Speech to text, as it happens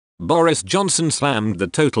Boris Johnson slammed the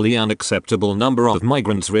totally unacceptable number of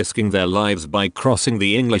migrants risking their lives by crossing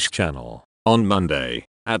the English Channel. On Monday,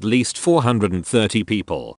 at least 430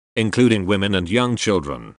 people, including women and young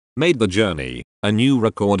children, made the journey, a new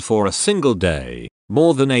record for a single day.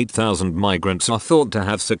 More than 8,000 migrants are thought to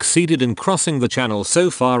have succeeded in crossing the channel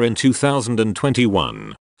so far in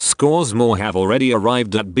 2021. Scores more have already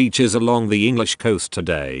arrived at beaches along the English coast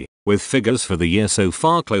today, with figures for the year so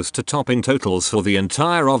far close to topping totals for the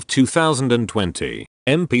entire of 2020.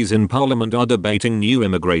 MPs in Parliament are debating new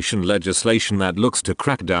immigration legislation that looks to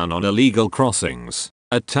crack down on illegal crossings,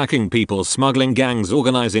 attacking people smuggling gangs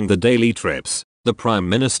organizing the daily trips. The Prime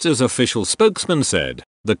Minister's official spokesman said,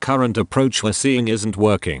 "The current approach we're seeing isn't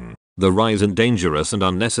working. The rise in dangerous and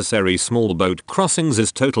unnecessary small boat crossings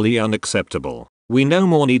is totally unacceptable. We know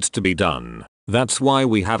more needs to be done. That's why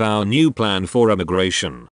we have our new plan for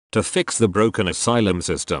immigration. To fix the broken asylum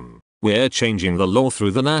system, we're changing the law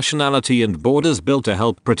through the Nationality and Borders Bill to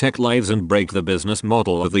help protect lives and break the business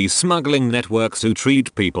model of these smuggling networks who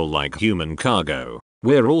treat people like human cargo.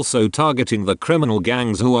 We're also targeting the criminal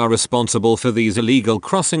gangs who are responsible for these illegal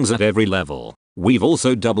crossings at every level. We've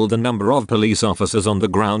also doubled the number of police officers on the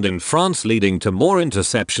ground in France, leading to more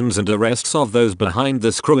interceptions and arrests of those behind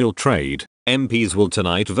this cruel trade." MPs will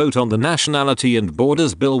tonight vote on the Nationality and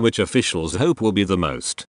Borders Bill, which officials hope will be the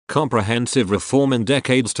most comprehensive reform in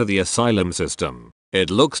decades to the asylum system. It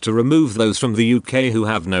looks to remove those from the UK who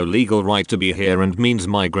have no legal right to be here and means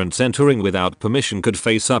migrants entering without permission could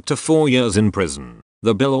face up to 4 years in prison.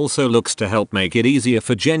 The bill also looks to help make it easier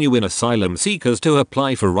for genuine asylum seekers to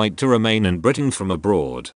apply for right to remain in Britain from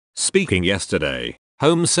abroad. Speaking yesterday,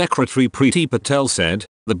 Home Secretary Priti Patel said,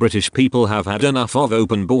 "The British people have had enough of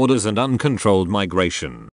open borders and uncontrolled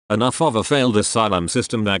migration. Enough of a failed asylum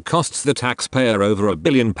system that costs the taxpayer over £1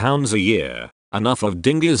 billion a year. Enough of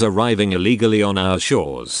dinghies arriving illegally on our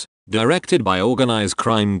shores, directed by organized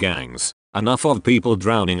crime gangs. Enough of people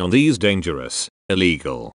drowning on these dangerous,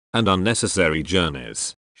 illegal, and unnecessary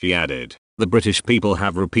journeys." She added, "The British people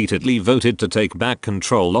have repeatedly voted to take back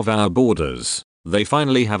control of our borders. They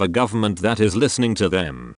finally have a government that is listening to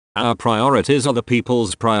them. Our priorities are the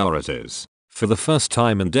people's priorities. For the first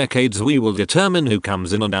time in decades we will determine who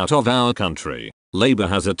comes in and out of our country." Labour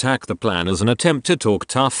has attacked the plan as an attempt to talk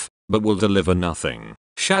tough, but will deliver nothing.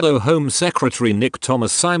 Shadow Home Secretary Nick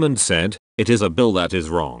Thomas-Simons said, "It is a bill that is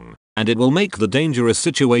wrong, and it will make the dangerous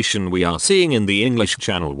situation we are seeing in the English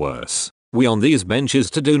Channel worse. We on these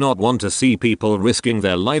benches do not want to see people risking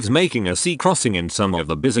their lives making a sea crossing in some of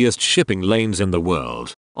the busiest shipping lanes in the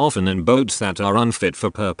world, often in boats that are unfit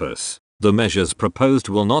for purpose. The measures proposed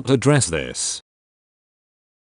will not address this."